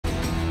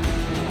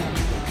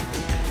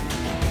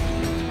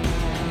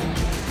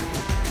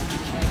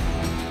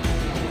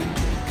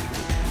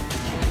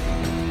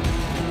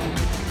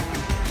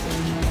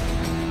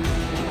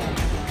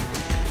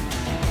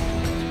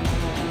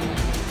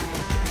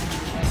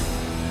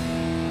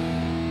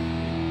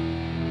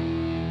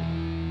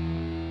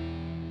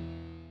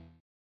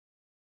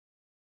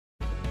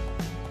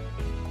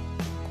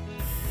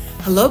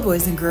Hello,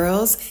 boys and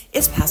girls.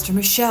 It's Pastor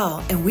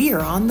Michelle, and we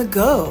are on the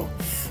go,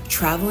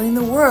 traveling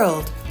the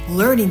world,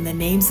 learning the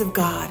names of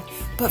God.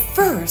 But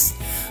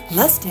first,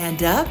 let's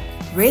stand up,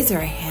 raise our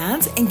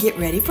hands, and get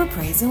ready for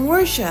praise and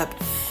worship.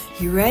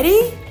 You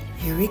ready?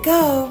 Here we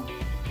go.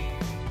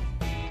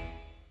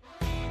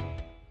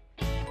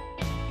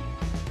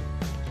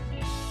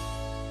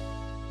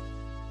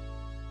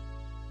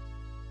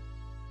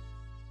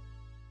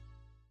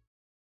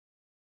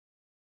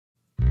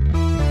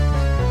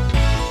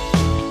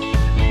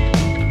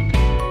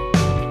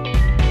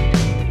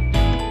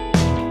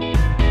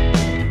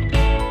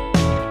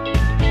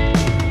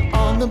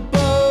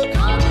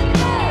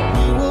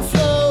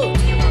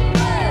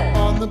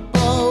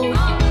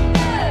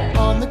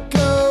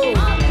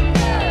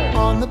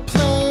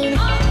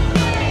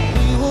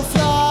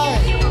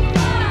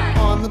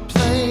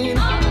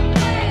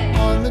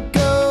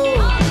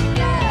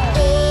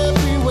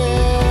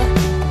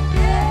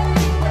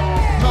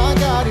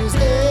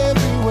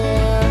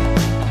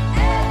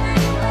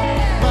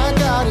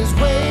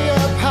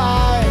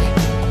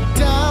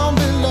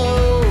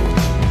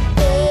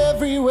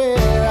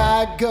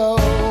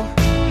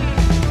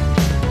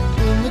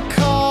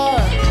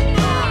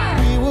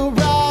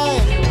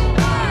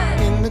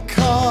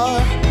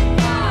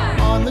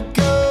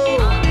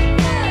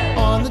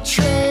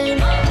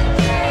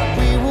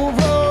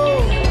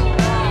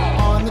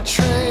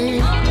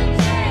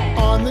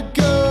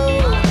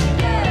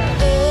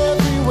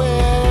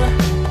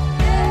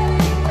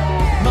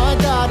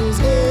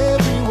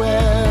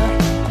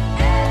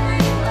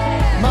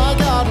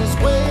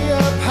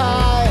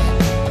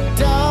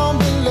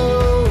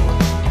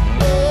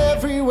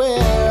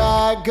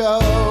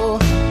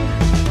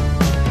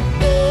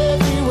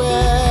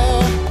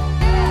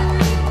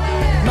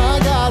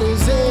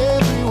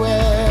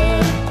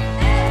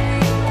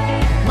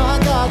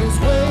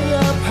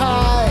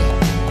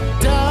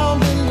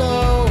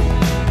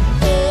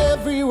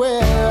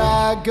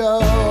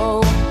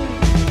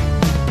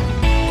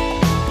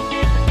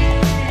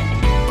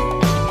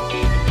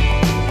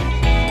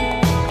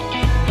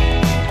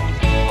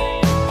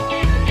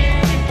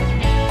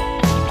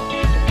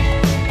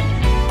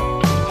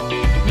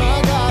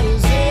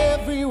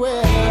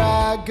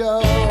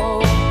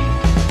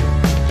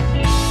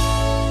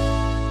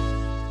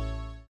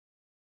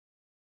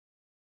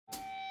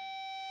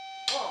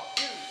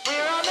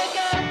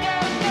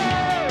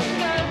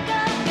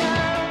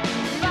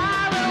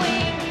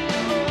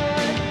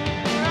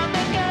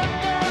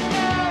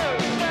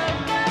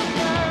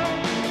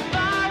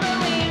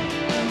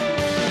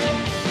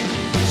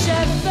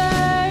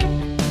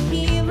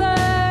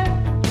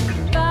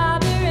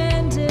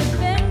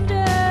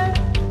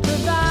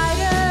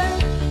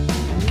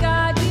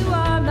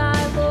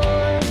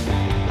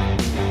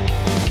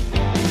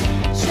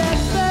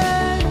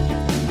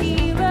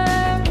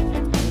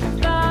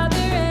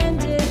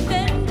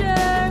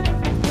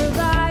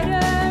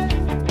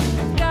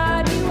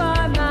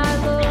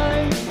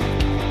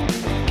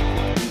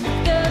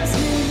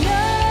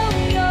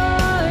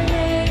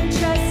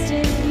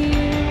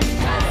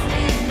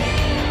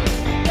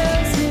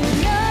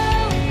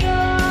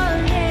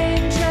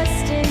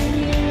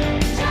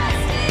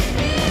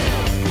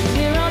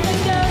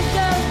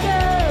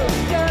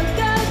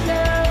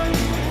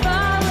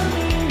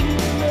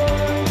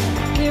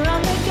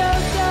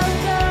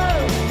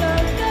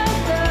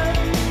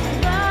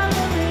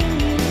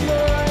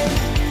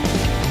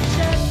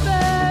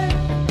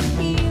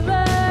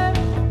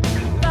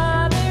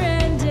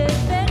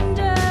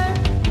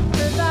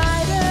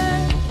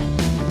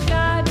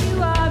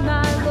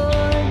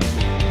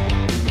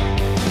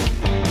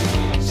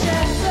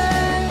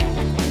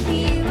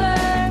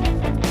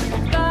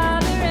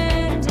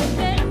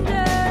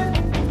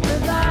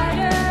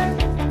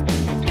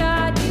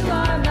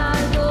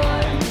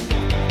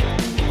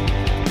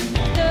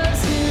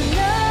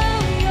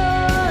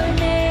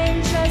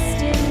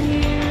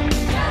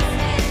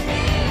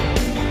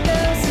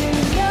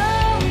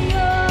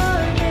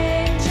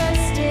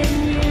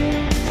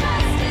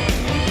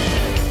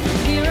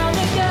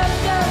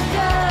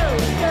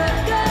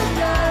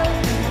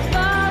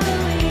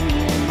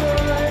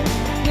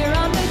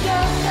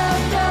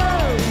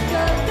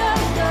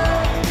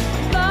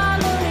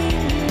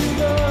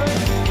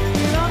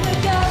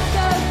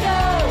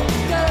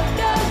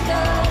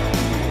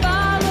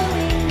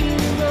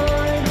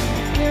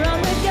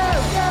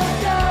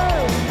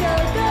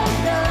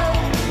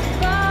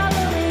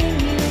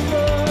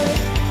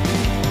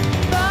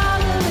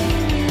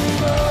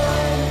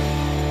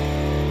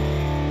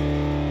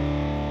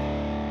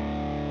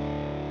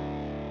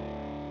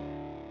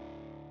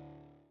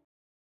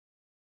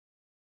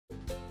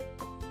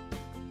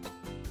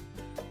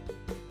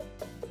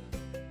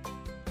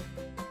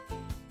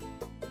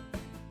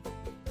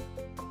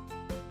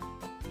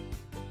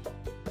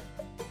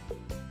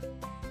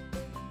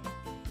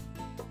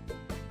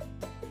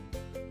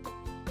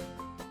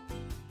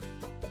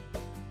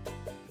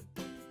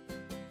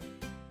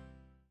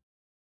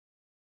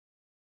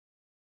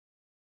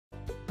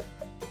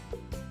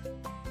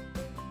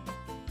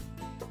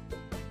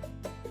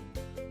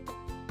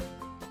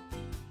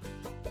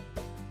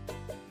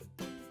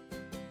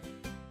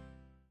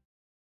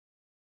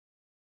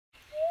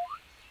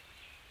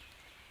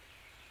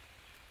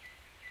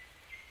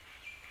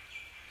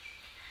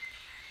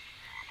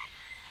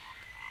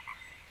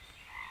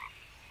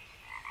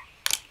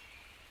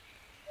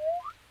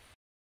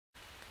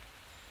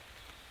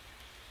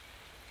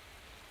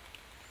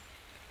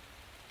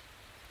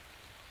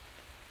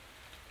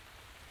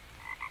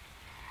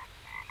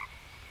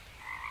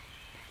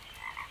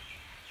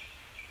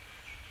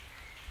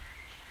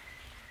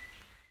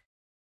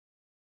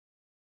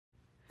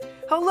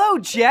 Hello,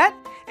 Jet!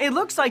 It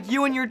looks like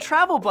you and your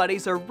travel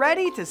buddies are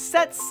ready to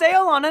set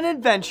sail on an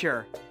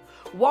adventure.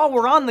 While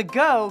we're on the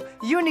go,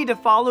 you need to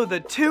follow the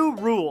 2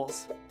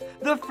 rules.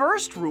 The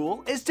first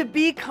rule is to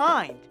be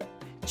kind.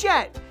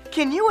 Jet,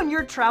 can you and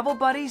your travel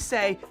buddies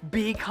say,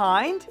 be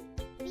kind?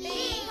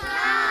 Be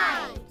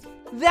kind!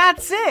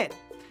 That's it!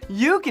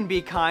 You can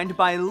be kind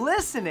by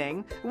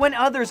listening when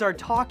others are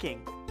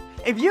talking.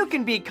 If you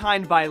can be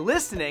kind by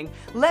listening,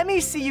 let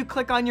me see you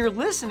click on your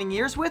listening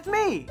ears with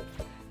me.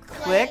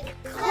 Click,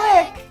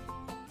 click!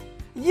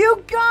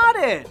 You got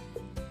it!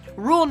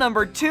 Rule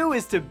number 2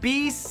 is to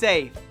be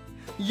safe.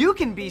 You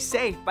can be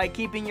safe by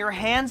keeping your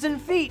hands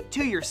and feet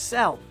to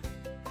yourself.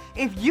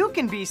 If you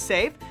can be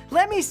safe,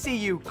 let me see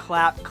you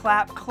clap,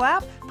 clap,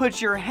 clap.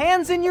 Put your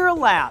hands in your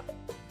lap.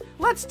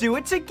 Let's do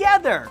it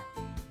together.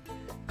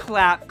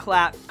 Clap,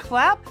 clap,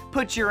 clap.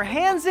 Put your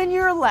hands in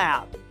your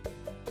lap.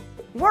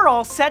 We're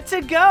all set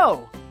to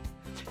go.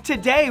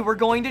 Today we're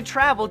going to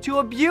travel to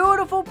a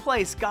beautiful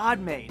place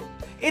God made.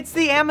 It's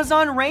the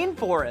Amazon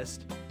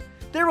rainforest.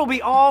 There will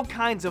be all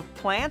kinds of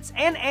plants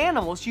and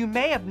animals you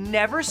may have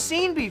never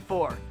seen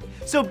before.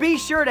 So be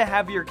sure to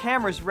have your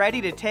cameras ready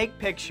to take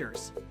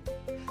pictures.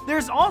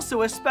 There's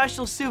also a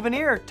special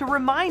souvenir to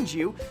remind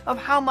you of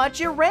how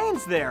much it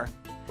rains there.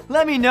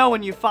 Let me know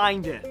when you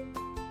find it.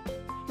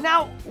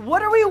 Now,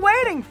 what are we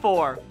waiting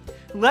for?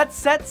 Let's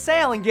set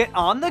sail and get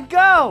on the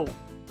go.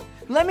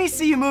 Let me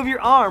see you move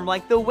your arm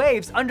like the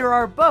waves under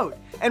our boat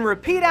and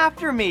repeat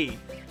after me.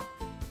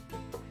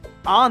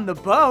 On the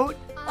boat.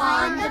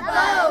 On the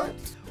boat.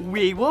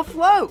 We will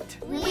float.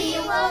 We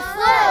will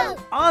float.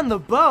 On the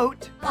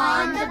boat.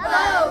 On the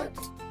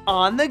boat.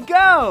 On the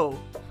go.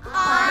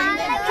 On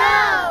the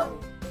go.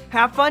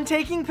 Have fun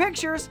taking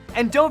pictures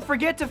and don't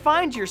forget to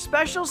find your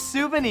special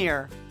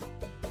souvenir.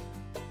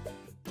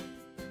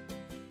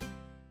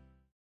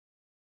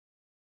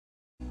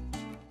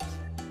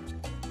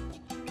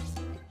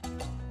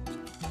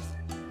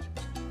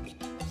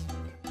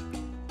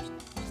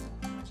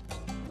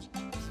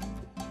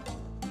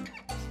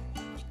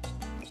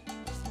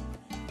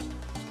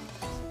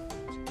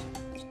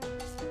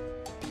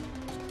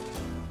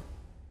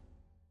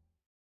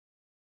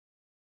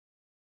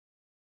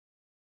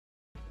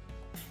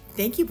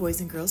 Thank you, boys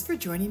and girls, for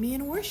joining me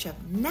in worship.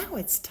 Now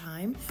it's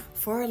time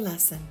for our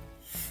lesson.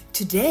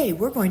 Today,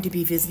 we're going to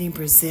be visiting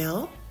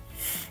Brazil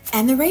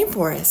and the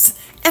rainforest,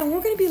 and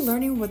we're going to be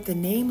learning what the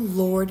name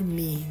Lord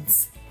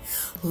means.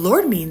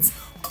 Lord means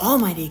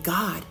Almighty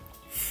God,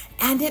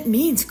 and it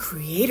means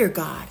Creator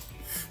God.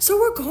 So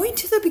we're going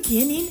to the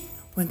beginning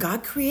when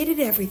God created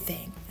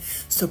everything.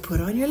 So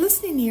put on your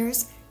listening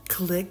ears,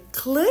 click,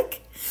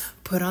 click,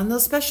 put on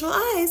those special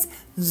eyes,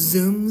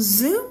 zoom,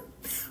 zoom.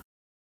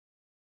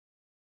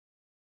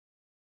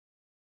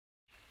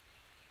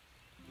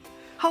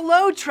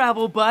 Hello,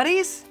 travel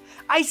buddies!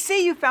 I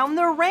see you found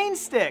the rain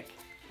stick.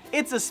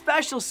 It's a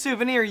special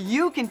souvenir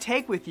you can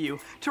take with you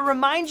to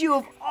remind you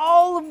of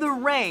all of the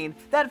rain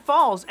that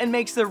falls and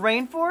makes the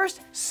rainforest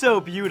so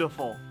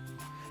beautiful.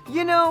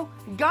 You know,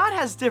 God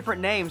has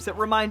different names that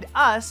remind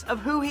us of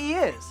who He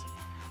is.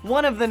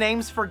 One of the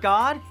names for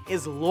God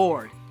is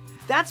Lord.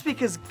 That's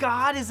because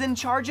God is in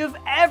charge of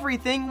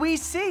everything we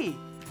see,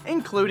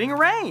 including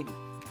rain.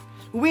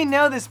 We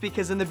know this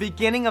because in the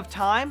beginning of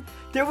time,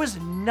 there was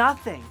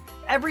nothing.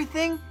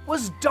 Everything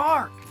was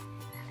dark.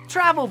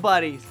 Travel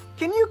buddies,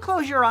 can you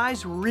close your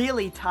eyes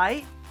really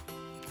tight?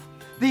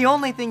 The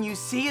only thing you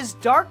see is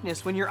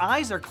darkness when your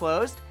eyes are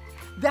closed.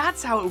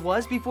 That's how it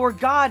was before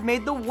God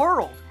made the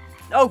world.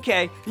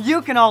 Okay,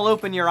 you can all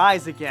open your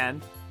eyes again.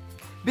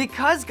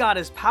 Because God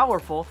is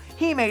powerful,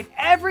 He made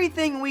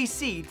everything we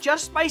see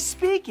just by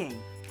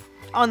speaking.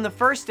 On the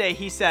first day,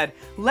 He said,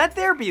 "Let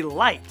there be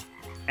light."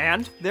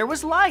 And there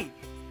was light.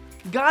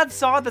 God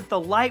saw that the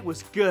light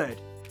was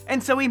good.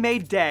 And so He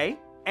made day,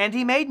 and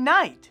He made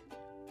night.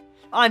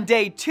 On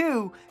day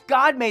 2,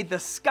 God made the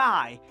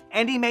sky,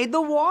 and He made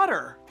the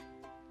water.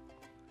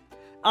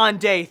 On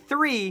day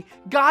 3,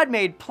 God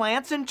made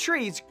plants and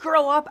trees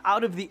grow up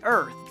out of the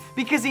earth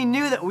because He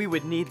knew that we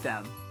would need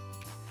them.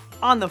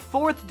 On the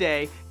 4th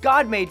day,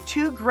 God made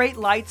 2 great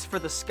lights for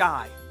the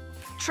sky.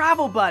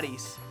 Travel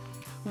buddies,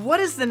 what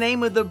is the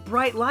name of the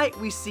bright light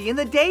we see in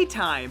the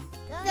daytime?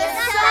 The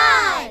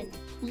sun.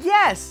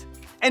 Yes!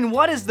 And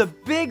what is the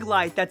big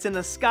light that's in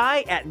the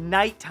sky at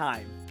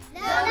nighttime?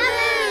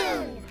 The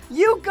moon.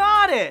 You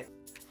got it!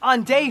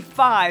 On day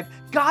 5,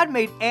 God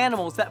made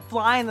animals that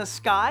fly in the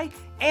sky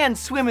and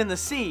swim in the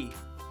sea.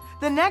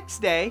 The next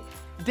day,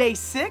 day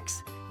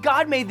 6,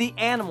 God made the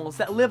animals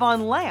that live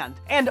on land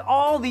and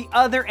all the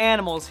other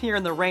animals here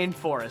in the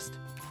rainforest.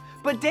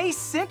 But day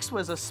 6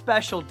 was a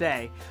special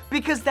day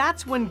because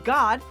that's when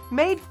God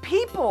made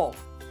people.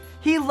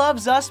 He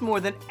loves us more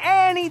than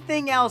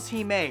anything else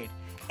He made.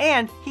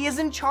 And He is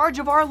in charge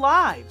of our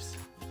lives.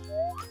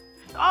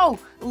 Oh,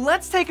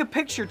 let's take a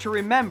picture to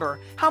remember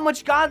how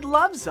much God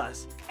loves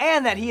us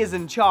and that He is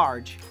in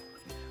charge.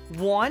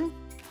 1,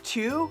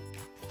 2,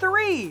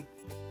 3.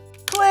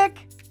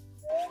 Click.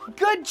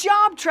 Good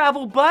job,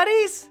 travel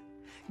buddies.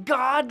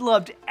 God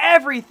loved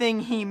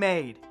everything He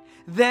made.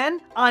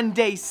 Then, on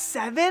day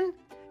 7,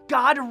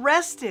 God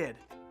rested.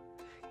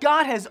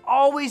 God has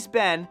always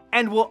been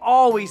and will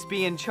always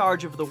be in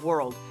charge of the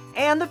world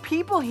and the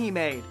people He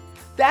made.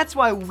 That's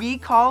why we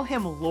call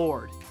Him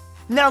Lord.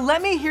 Now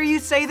let me hear you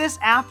say this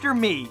after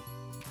me.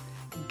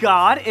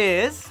 God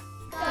is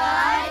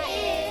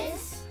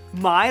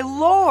my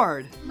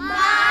Lord.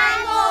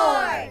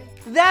 My Lord.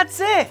 That's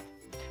it.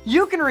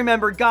 You can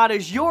remember God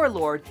as your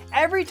Lord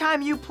every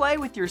time you play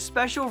with your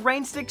special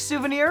rain stick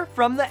souvenir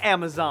from the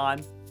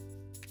Amazon.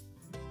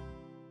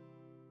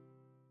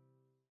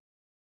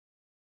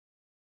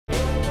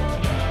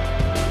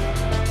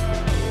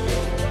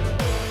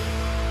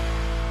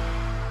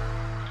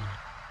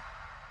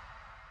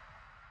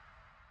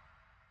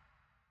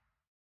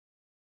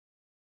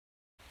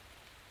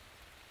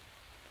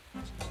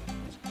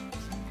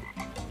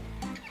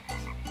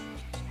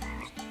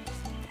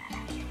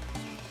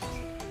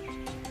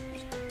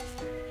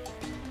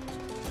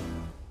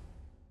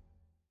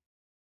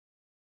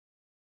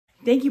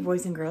 Thank you,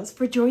 boys and girls,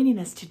 for joining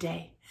us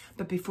today.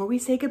 But before we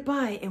say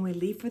goodbye and we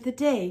leave for the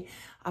day,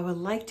 I would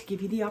like to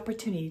give you the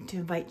opportunity to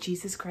invite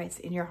Jesus Christ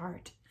in your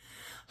heart.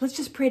 Let's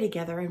just pray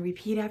together and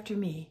repeat after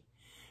me.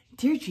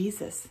 Dear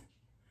Jesus,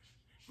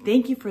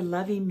 thank you for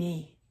loving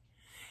me.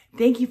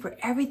 Thank you for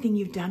everything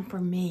you've done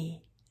for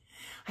me.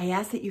 I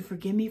ask that you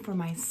forgive me for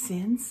my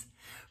sins.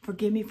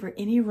 Forgive me for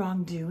any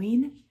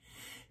wrongdoing.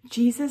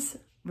 Jesus,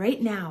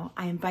 right now,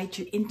 I invite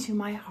you into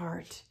my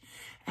heart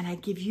and I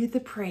give you the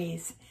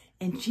praise.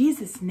 In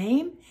Jesus'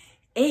 name,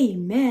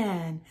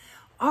 amen.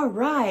 All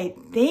right,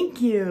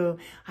 thank you.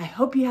 I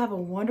hope you have a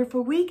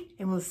wonderful week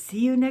and we'll see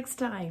you next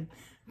time.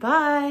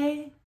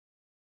 Bye.